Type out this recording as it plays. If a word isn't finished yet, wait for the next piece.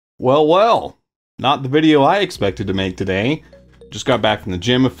Well, not the video I expected to make today. Just got back from the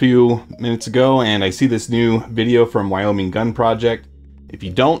gym a few minutes ago and I see this new video from Wyoming Gun Project. If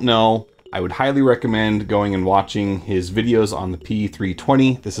you don't know, I would highly recommend going and watching his videos on the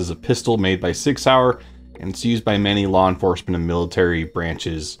P320. This is a pistol made by SIG and it's used by many law enforcement and military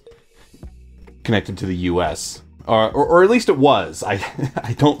branches connected to the US. Or at least it was.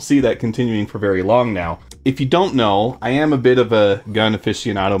 I don't see that continuing for very long now. If you don't know, I am a bit of a gun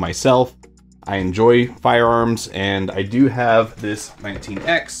aficionado myself. I enjoy firearms and I do have this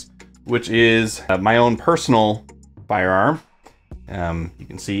 19X, which is my own personal firearm. You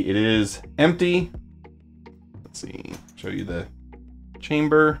can see it is empty. Let's see, show you the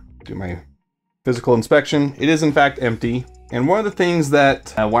chamber, do my physical inspection. It is in fact empty. And one of the things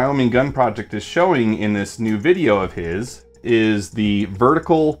that Wyoming Gun Project is showing in this new video of his is the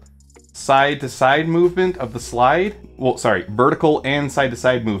vertical side-to-side movement of the slide. Well, sorry, vertical and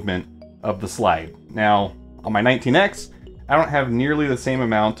side-to-side movement of the slide. Now, on my 19X, I don't have nearly the same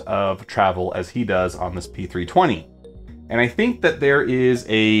amount of travel as he does on this P320. And I think that there is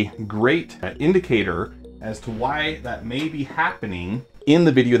a great indicator as to why that may be happening in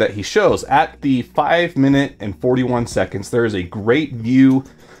the video that he shows. At the 5 minute and 41 seconds, there is a great view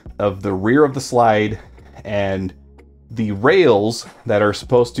of the rear of the slide and the rails that are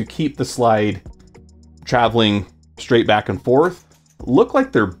supposed to keep the slide traveling straight back and forth look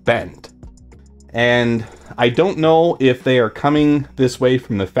like they're bent. And I don't know if they are coming this way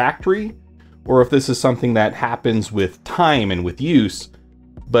from the factory or if this is something that happens with time and with use.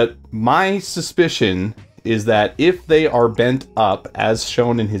 But my suspicion is that if they are bent up as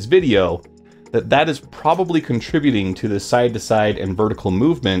shown in his video, that is probably contributing to the side-to-side and vertical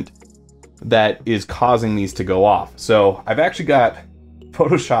movement that is causing these to go off. So I've actually got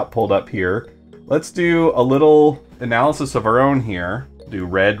Photoshop pulled up here. Let's do a little analysis of our own here. Do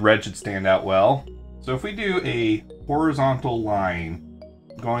red should stand out well. So if we do a horizontal line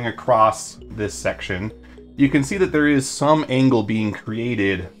going across this section, you can see that there is some angle being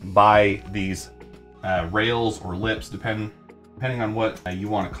created by these rails or lips, depending on what you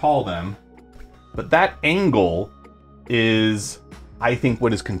want to call them. But that angle is, I think,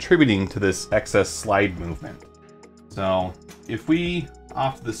 what is contributing to this excess slide movement. So if we,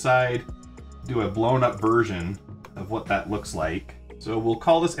 off to the side, do a blown up version of what that looks like. So we'll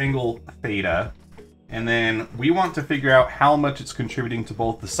call this angle theta. And then we want to figure out how much it's contributing to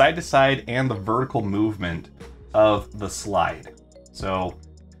both the side-to-side and the vertical movement of the slide. So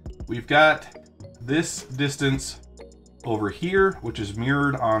we've got this distance over here, which is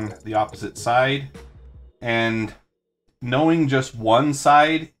mirrored on the opposite side. And knowing just one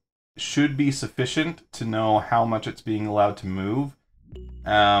side should be sufficient to know how much it's being allowed to move.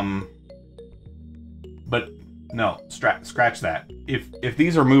 But no, scratch that. If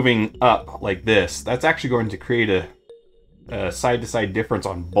these are moving up like this, that's actually going to create a side-to-side difference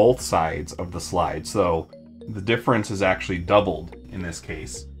on both sides of the slide. So the difference is actually doubled in this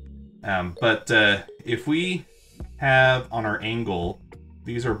case. But if we have on our angle,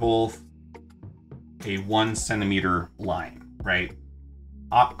 these are both a 1 centimeter line, right?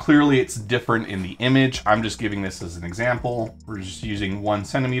 Clearly it's different in the image. I'm just giving this as an example. We're just using 1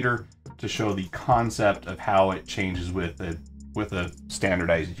 centimeter to show the concept of how it changes with a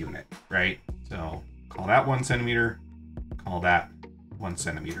standardized unit, right? So call that 1 centimeter, call that 1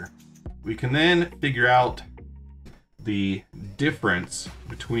 centimeter. We can then figure out the difference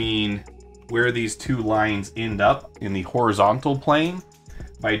between where these two lines end up in the horizontal plane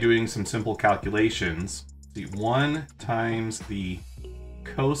by doing some simple calculations. See, 1 times the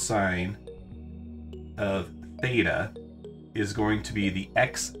cosine of theta is going to be the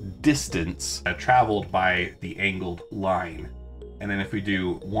x distance traveled by the angled line. And then if we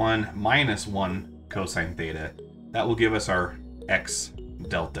do 1 minus 1 cosine theta, that will give us our x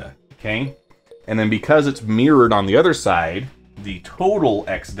delta, okay? And then because it's mirrored on the other side, the total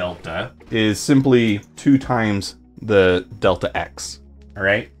x delta is simply 2 times the delta x, all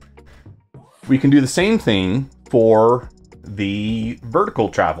right? We can do the same thing for the vertical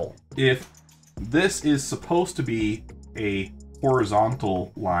travel. If this is supposed to be a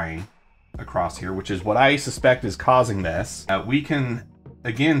horizontal line across here, which is what I suspect is causing this, we can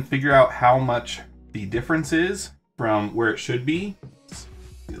again figure out how much the difference is from where it should be.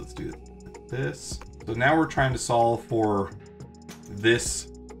 Let's do this. So now we're trying to solve for this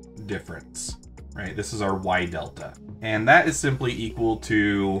difference, right? This is our y delta, and that is simply equal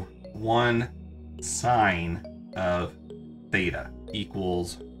to 1 sine of theta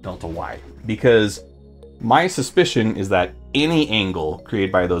equals delta y, because my suspicion is that any angle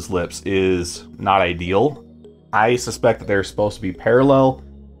created by those lips is not ideal. I suspect that they're supposed to be parallel,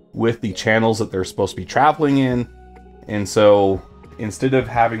 with the channels that they're supposed to be traveling in. And so instead of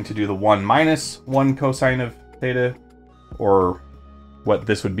having to do the 1 minus 1 cosine of theta, or what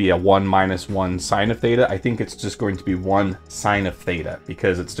this would be a 1 minus 1 sine of theta, I think it's just going to be 1 sine of theta,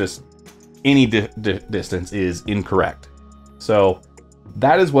 because it's just any distance is incorrect. So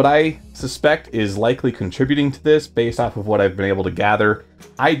that is what I suspect is likely contributing to this based off of what I've been able to gather.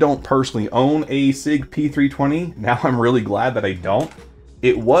 I don't personally own a SIG P320. Now I'm really glad that I don't.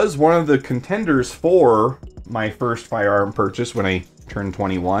 It was one of the contenders for my first firearm purchase when I turned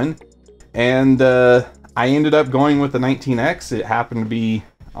 21. And I ended up going with the 19X. It happened to be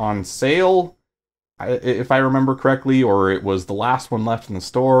on sale, if I remember correctly, or it was the last one left in the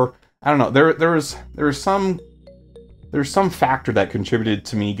store. I don't know. There was some factor that contributed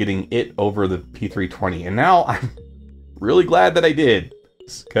to me getting it over the P320, and now I'm really glad that I did,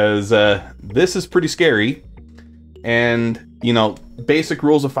 because this is pretty scary. And you know, basic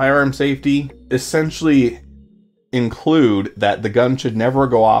rules of firearm safety essentially include that the gun should never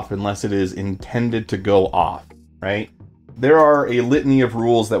go off unless it is intended to go off, right? There are a litany of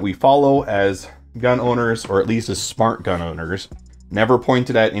rules that we follow as gun owners, or at least as smart gun owners. Never point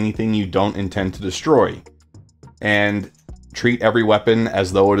it at anything you don't intend to destroy. And treat every weapon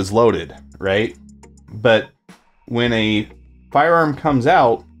as though it is loaded, right? But when a firearm comes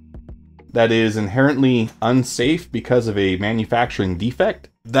out that is inherently unsafe because of a manufacturing defect,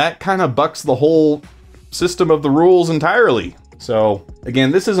 that kind of bucks the whole system of the rules entirely. So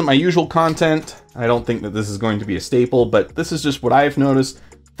again, this isn't my usual content. I don't think that this is going to be a staple, but this is just what I've noticed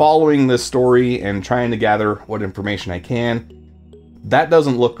following this story and trying to gather what information I can. That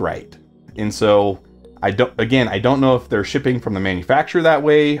doesn't look right. And so I don't know if they're shipping from the manufacturer that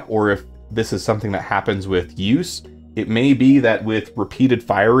way, or if this is something that happens with use. It may be that with repeated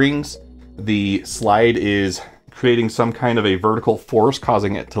firings, the slide is creating some kind of a vertical force,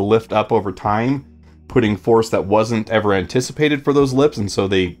 causing it to lift up over time, putting force that wasn't ever anticipated for those lips, and so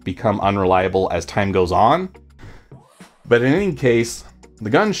they become unreliable as time goes on. But in any case, the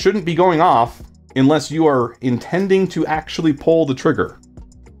gun shouldn't be going off unless you are intending to actually pull the trigger.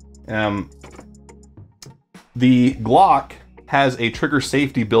 The Glock has a trigger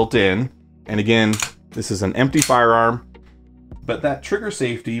safety built in, and again, this is an empty firearm, but that trigger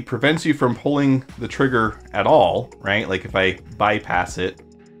safety prevents you from pulling the trigger at all, right? Like if I bypass it,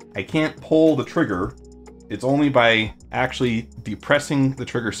 I can't pull the trigger. It's only by actually depressing the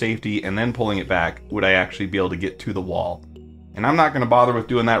trigger safety and then pulling it back would I actually be able to get to the wall. And I'm not going to bother with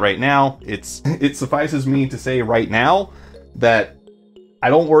doing that right now. It suffices me to say right now that I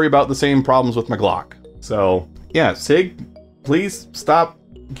don't worry about the same problems with my Glock. So yeah, SIG, please stop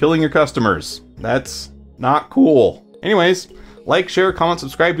killing your customers. That's not cool. Anyways, like, share, comment,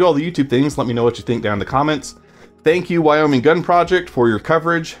 subscribe, do all the YouTube things. Let me know what you think down in the comments. Thank you, Wyoming Gun Project, for your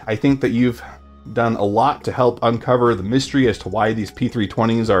coverage. I think that you've done a lot to help uncover the mystery as to why these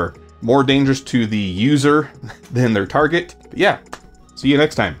P320s are more dangerous to the user than their target. But yeah, see you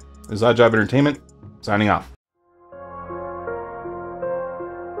next time. This is Odd Job Entertainment, signing off.